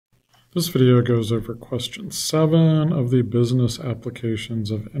This video goes over question 7 of the Business Applications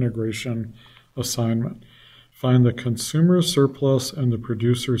of Integration assignment. Find the consumer surplus and the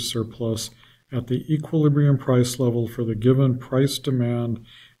producer surplus at the equilibrium price level for the given price demand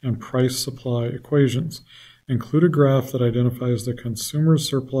and price supply equations. Include a graph that identifies the consumer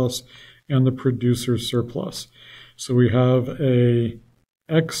surplus and the producer surplus. So we have a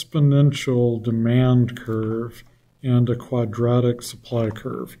exponential demand curve and a quadratic supply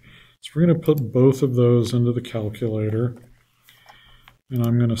curve. So we're going to put both of those into the calculator. And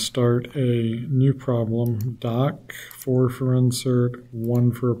I'm going to start a new problem, doc, 4 for insert,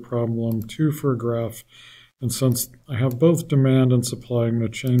 1 for a problem, 2 for a graph. And since I have both demand and supply, I'm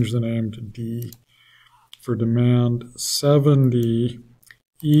going to change the name to D. For demand, 70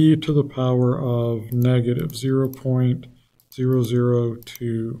 e to the power of negative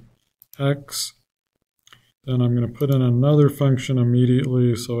 0.002 x. Then I'm going to put in another function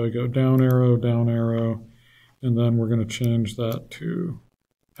immediately, so I go down arrow, and then we're going to change that to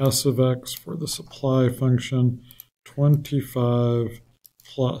s of x for the supply function, 25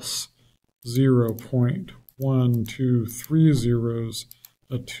 plus 0.1230,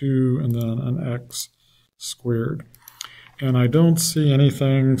 a 2, and then an x squared. And I don't see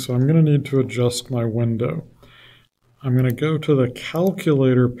anything, so I'm going to need to adjust my window. I'm going to go to the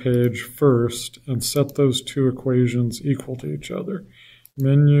calculator page first and set those two equations equal to each other.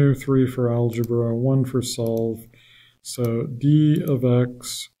 Menu, 3 for algebra, 1 for solve. So d of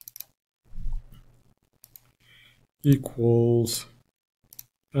x equals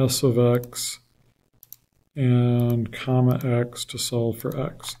s of x and comma x to solve for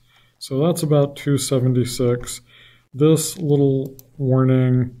x. So that's about 276. This little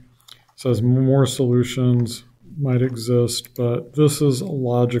warning says more solutions might exist, but this is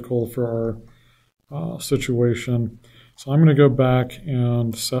logical for our situation. So I'm going to go back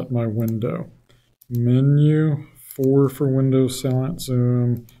and set my window. Menu, 4 for window silent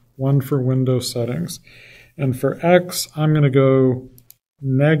zoom, 1 for window settings. And for X, I'm going to go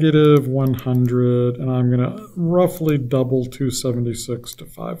negative 100, and I'm going to roughly double 276 to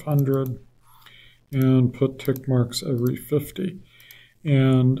 500 and put tick marks every 50.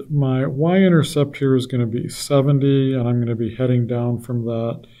 And my y-intercept here is going to be 70, and I'm going to be heading down from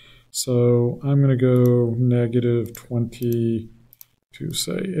that. So I'm going to go negative 20 to,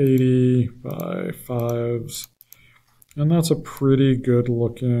 say, 80 by 5s. And that's a pretty good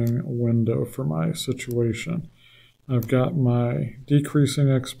looking window for my situation. I've got my decreasing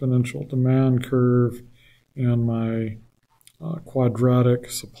exponential demand curve and my quadratic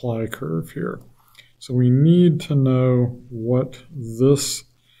supply curve here. So we need to know what this,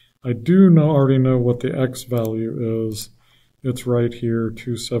 I already know what the x value is. It's right here,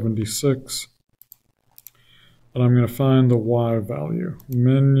 276. But I'm going to find the y value.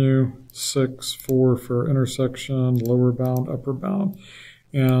 Menu, 6, 4 for intersection, lower bound, upper bound.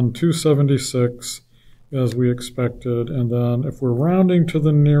 And 276 as we expected. And then if we're rounding to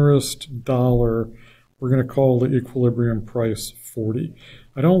the nearest dollar, we're going to call the equilibrium price 40.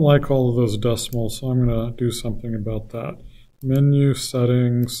 I don't like all of those decimals, so I'm going to do something about that. Menu,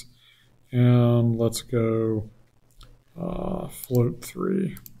 settings, and let's go float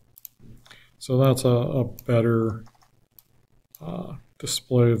 3. So that's a better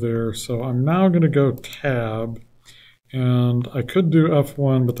display there. So I'm now going to go tab, and I could do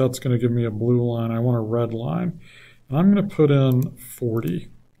F1, but that's going to give me a blue line. I want a red line. And I'm going to put in 40.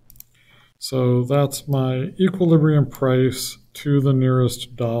 So that's my equilibrium price to the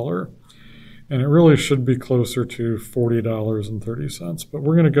nearest dollar. And it really should be closer to $40.30. But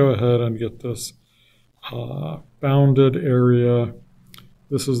we're going to go ahead and get this bounded area.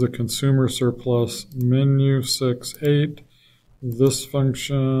 This is the consumer surplus, menu 6, 8, this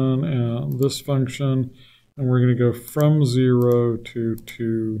function and this function. And we're going to go from 0 to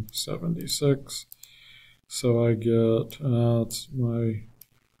 276. So I get, that's my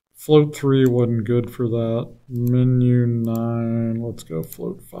float 3 wasn't good for that. Menu 9, let's go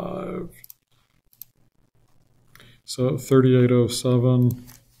float 5. So 3807,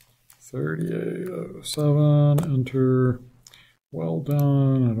 enter. Well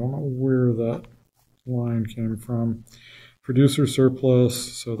done. I don't know where that line came from. Producer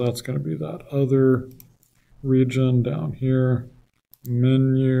surplus, so that's going to be that other region down here.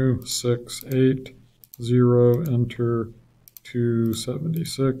 Menu 6, 8, 0, enter.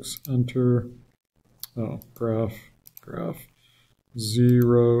 276, enter. Oh, graph,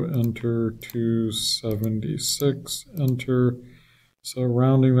 0, enter. 276, enter. So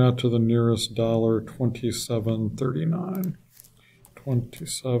rounding that to the nearest dollar, 27.39.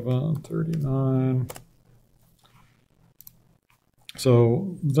 27.39.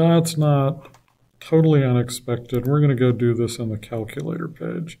 So that's not totally unexpected. We're going to go do this on the calculator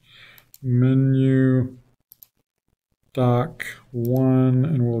page. Menu doc 1,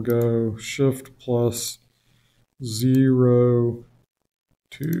 and we'll go shift plus 0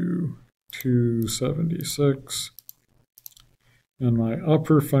 to 276. And my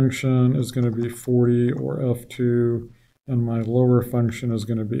upper function is going to be 40 or F2, and my lower function is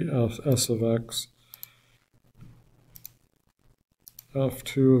going to be S of X.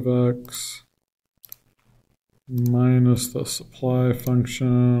 F2 of X minus the supply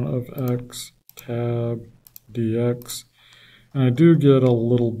function of X tab dx. And I do get a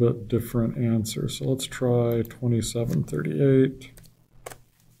little bit different answer. So let's try 2738.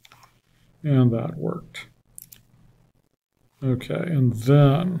 And that worked. Okay, and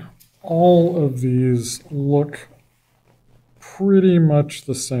then all of these look pretty much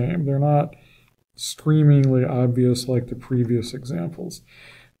the same. They're not screamingly obvious like the previous examples.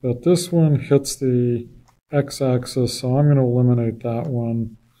 But this one hits the x-axis, so I'm going to eliminate that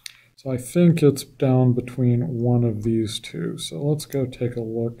one. So I think it's down between one of these two. So let's go take a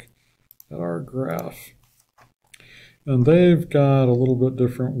look at our graph. And they've got a little bit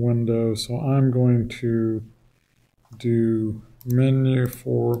different window, so I'm going to do menu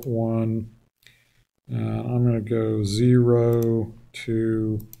for 1, and I'm going to go 0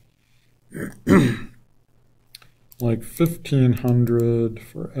 to like 1500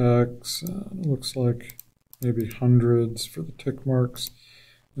 for X, and it looks like maybe hundreds for the tick marks,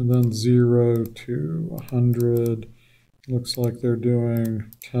 and then 0 to 100. Looks like they're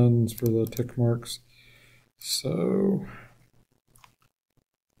doing tens for the tick marks. So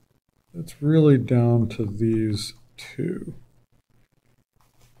it's really down to these two.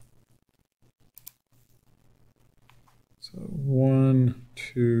 So 1,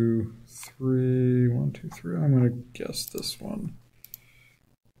 2, 3, 1, 2, 3. I'm going to guess this one.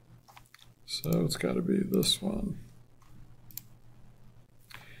 So it's got to be this one.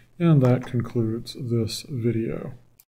 And that concludes this video.